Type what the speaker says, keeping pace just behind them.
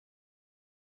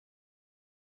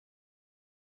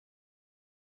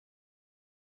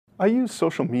I use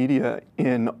social media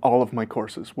in all of my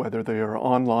courses, whether they are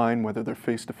online, whether they're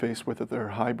face-to-face, whether they're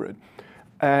hybrid.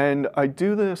 And I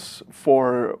do this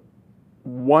for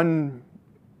one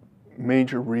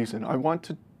major reason. I want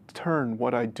to turn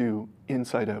what I do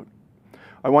inside out.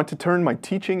 I want to turn my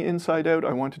teaching inside out.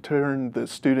 I want to turn the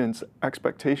students'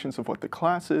 expectations of what the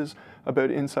class is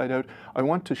about inside out. I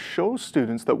want to show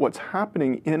students that what's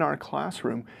happening in our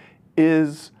classroom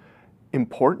is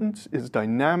important, is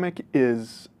dynamic,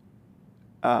 is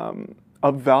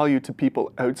of value to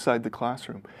people outside the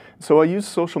classroom. So I use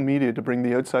social media to bring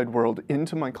the outside world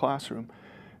into my classroom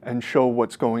and show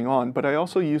what's going on, but I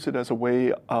also use it as a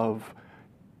way of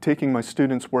taking my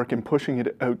students' work and pushing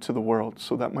it out to the world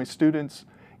so that my students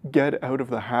get out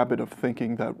of the habit of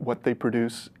thinking that what they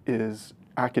produce is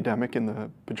academic in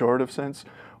the pejorative sense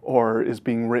or is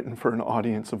being written for an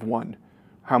audience of one.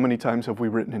 How many times have we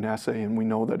written an essay and we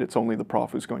know that it's only the prof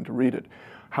who's going to read it?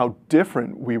 How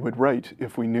different we would write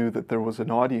if we knew that there was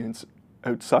an audience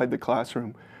outside the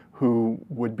classroom who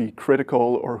would be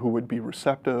critical or who would be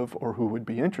receptive or who would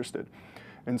be interested.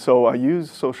 And so I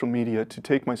use social media to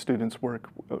take my students' work,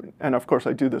 and of course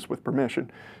I do this with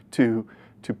permission, to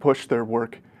push their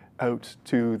work out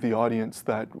to the audience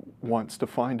that wants to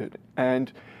find it.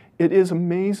 And it is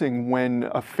amazing when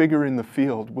a figure in the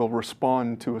field will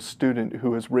respond to a student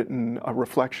who has written a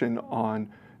reflection on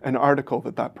an article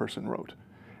that that person wrote.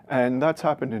 And that's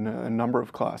happened in a number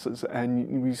of classes.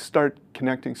 And we start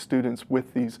connecting students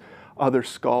with these other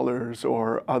scholars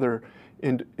or other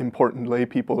important lay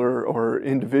people or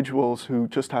individuals who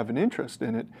just have an interest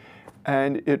in it.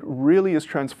 And it really is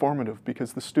transformative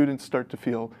because the students start to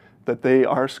feel that they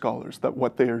are scholars, that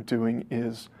what they are doing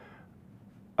is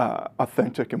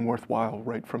authentic and worthwhile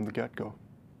right from the get-go.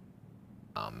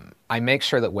 I make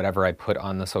sure that whatever I put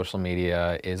on the social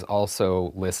media is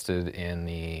also listed in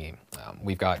the,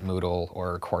 we've got Moodle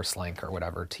or course link or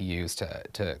whatever to use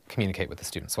to communicate with the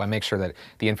students. So I make sure that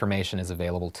the information is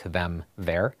available to them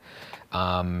there.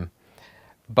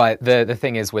 But the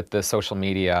thing is with the social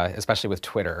media, especially with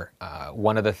Twitter,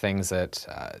 one of the things that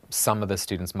some of the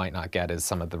students might not get is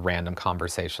some of the random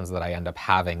conversations that I end up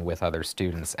having with other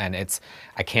students, and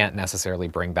I can't necessarily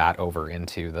bring that over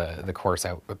into the course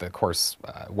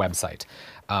website.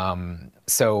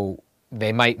 So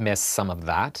they might miss some of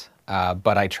that.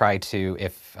 But I try to,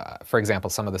 if, for example,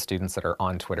 some of the students that are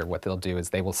on Twitter, what they'll do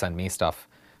is they will send me stuff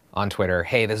on Twitter,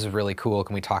 hey, this is really cool,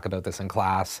 can we talk about this in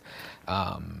class?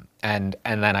 And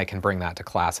then I can bring that to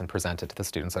class and present it to the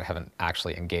students that haven't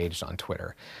actually engaged on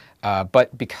Twitter.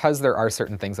 But because there are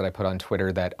certain things that I put on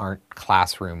Twitter that aren't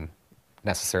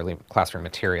necessarily classroom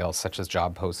materials, such as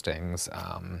job postings,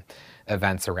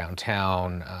 events around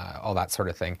town, all that sort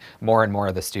of thing, more and more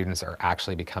of the students are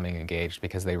actually becoming engaged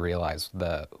because they realize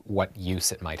what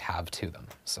use it might have to them.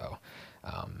 So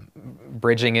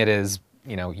bridging it is,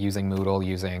 you know, using Moodle,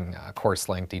 using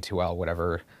CourseLink, D2L,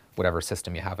 whatever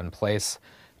system you have in place.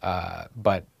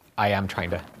 But I am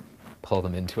trying to pull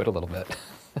them into it a little bit.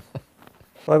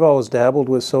 I've always dabbled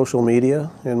with social media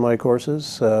in my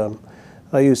courses.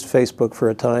 I used Facebook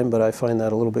for a time, but I find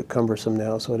that a little bit cumbersome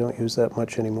now, so I don't use that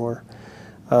much anymore.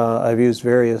 I've used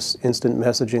various instant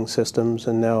messaging systems,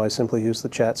 and now I simply use the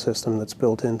chat system that's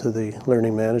built into the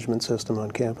learning management system on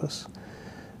campus.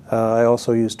 I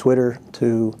also use Twitter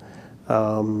to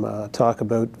talk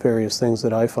about various things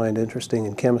that I find interesting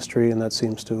in chemistry, and that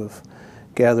seems to have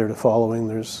gathered a following.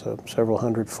 There's several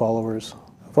hundred followers.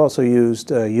 I've also used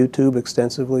YouTube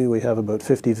extensively. We have about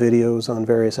 50 videos on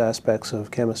various aspects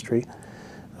of chemistry,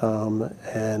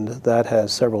 and that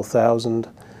has several thousand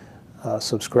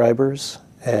subscribers,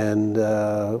 and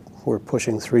we're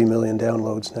pushing 3 million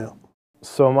downloads now.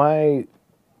 So my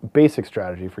basic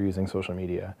strategy for using social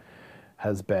media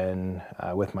has been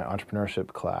with my entrepreneurship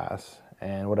class,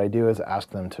 and what I do is ask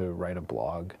them to write a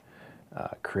blog,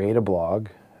 create a blog,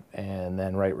 and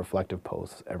then write reflective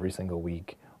posts every single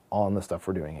week on the stuff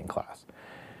we're doing in class.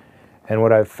 And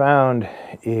what I've found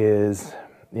is,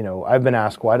 you know, I've been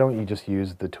asked, why don't you just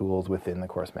use the tools within the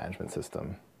course management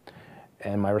system?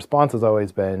 And my response has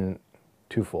always been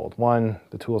twofold. One,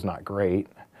 the tool's not great,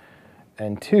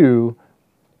 and two,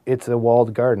 it's a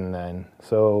walled garden then.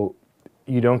 So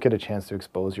you don't get a chance to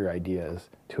expose your ideas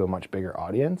to a much bigger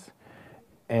audience.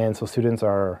 And so students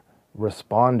are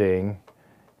responding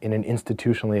in an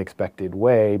institutionally expected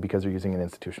way because they're using an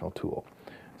institutional tool.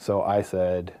 So I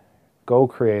said, go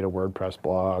create a WordPress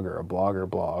blog or a Blogger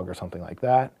blog or something like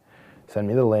that, send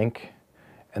me the link,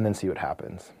 and then see what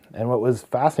happens. And what was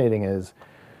fascinating is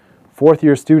fourth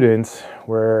year students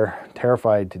were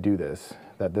terrified to do this,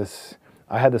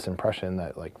 I had this impression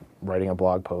that like writing a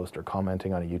blog post or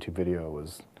commenting on a YouTube video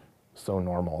was so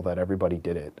normal that everybody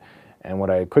did it. And what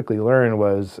I quickly learned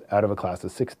was out of a class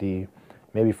of 60,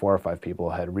 maybe 4 or 5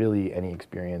 people had really any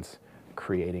experience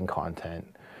creating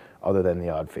content other than the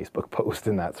odd Facebook post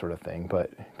and that sort of thing, but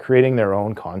creating their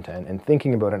own content and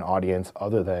thinking about an audience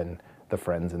other than the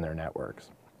friends in their networks.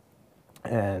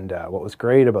 And what was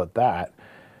great about that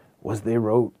was their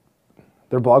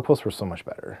blog posts were so much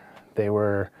better. They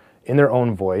were in their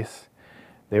own voice.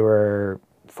 They were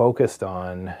focused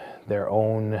on their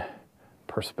own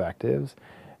perspectives.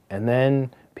 And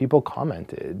then people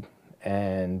commented,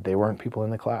 and they weren't people in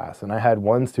the class. And I had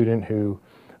one student who,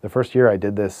 the first year I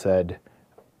did this,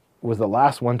 was the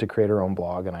last one to create her own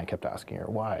blog, and I kept asking her,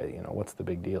 why, what's the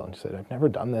big deal? And she said, I've never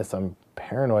done this. I'm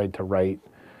paranoid to write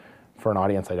for an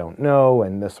audience I don't know,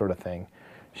 and this sort of thing.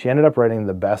 She ended up writing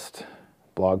the best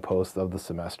blog post of the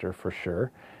semester for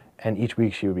sure. And each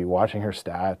week she would be watching her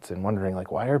stats and wondering,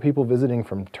 like, why are people visiting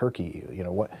from Turkey?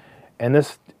 What? And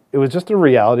it was just a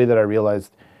reality that I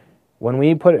realized when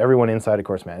we put everyone inside a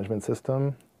course management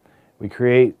system, we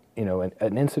create,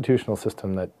 an institutional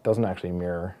system that doesn't actually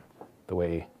mirror the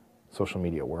way social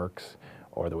media works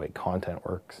or the way content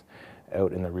works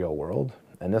out in the real world.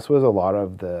 And this was a lot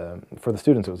of for the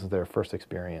students, it was their first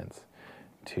experience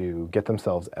to get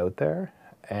themselves out there,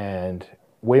 and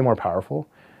way more powerful.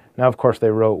 Now, of course, they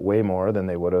wrote way more than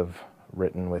they would have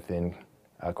written within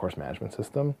a course management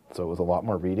system. So it was a lot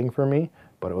more reading for me,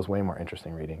 but it was way more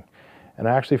interesting reading. And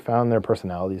I actually found their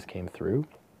personalities came through,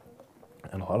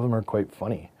 and a lot of them are quite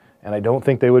funny. And I don't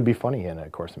think they would be funny in a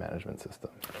course management system.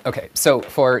 Okay, so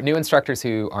for new instructors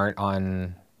who aren't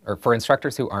on, or for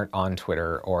instructors who aren't on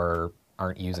Twitter or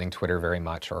aren't using Twitter very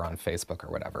much or on Facebook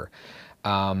or whatever,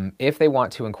 if they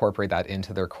want to incorporate that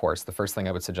into their course, the first thing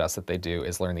I would suggest that they do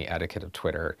is learn the etiquette of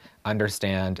Twitter.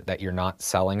 Understand that you're not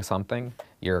selling something,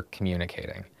 you're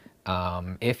communicating.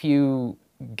 If you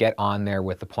get on there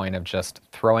with the point of just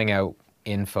throwing out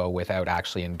info without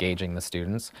actually engaging the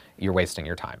students, you're wasting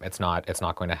your time. It's not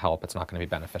going to help. It's not going to be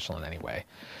beneficial in any way.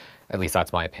 At least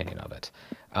that's my opinion of it.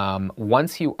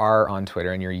 Once you are on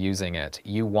Twitter and you're using it,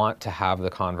 you want to have the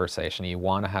conversation, you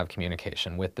want to have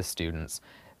communication with the students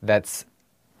that's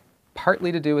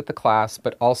partly to do with the class,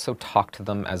 but also talk to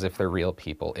them as if they're real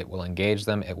people. It will engage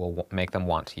them, it will make them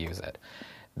want to use it.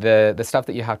 The stuff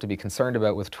that you have to be concerned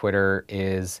about with Twitter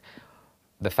is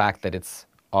the fact that it's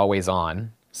always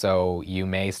on. So you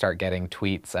may start getting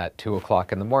tweets at 2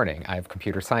 o'clock in the morning. I have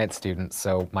computer science students,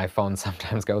 so my phone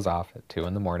sometimes goes off at 2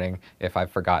 in the morning if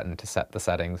I've forgotten to set the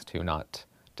settings to not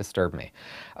disturb me.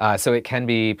 So it can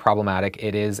be problematic.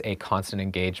 It is a constant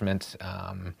engagement.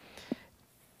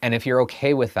 And if you're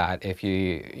okay with that, if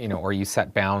or you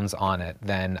set bounds on it,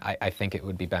 then I think it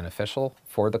would be beneficial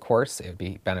for the course. It would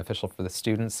be beneficial for the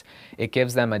students. It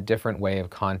gives them a different way of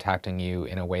contacting you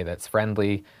in a way that's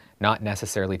friendly, not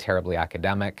necessarily terribly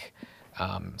academic,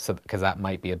 because that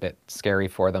might be a bit scary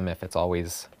for them if it's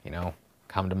always,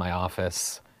 come to my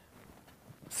office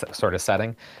sort of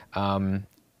setting.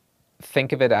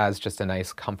 Think of it as just a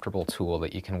nice, comfortable tool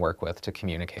that you can work with to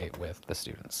communicate with the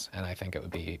students, and I think it would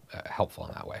be helpful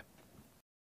in that way.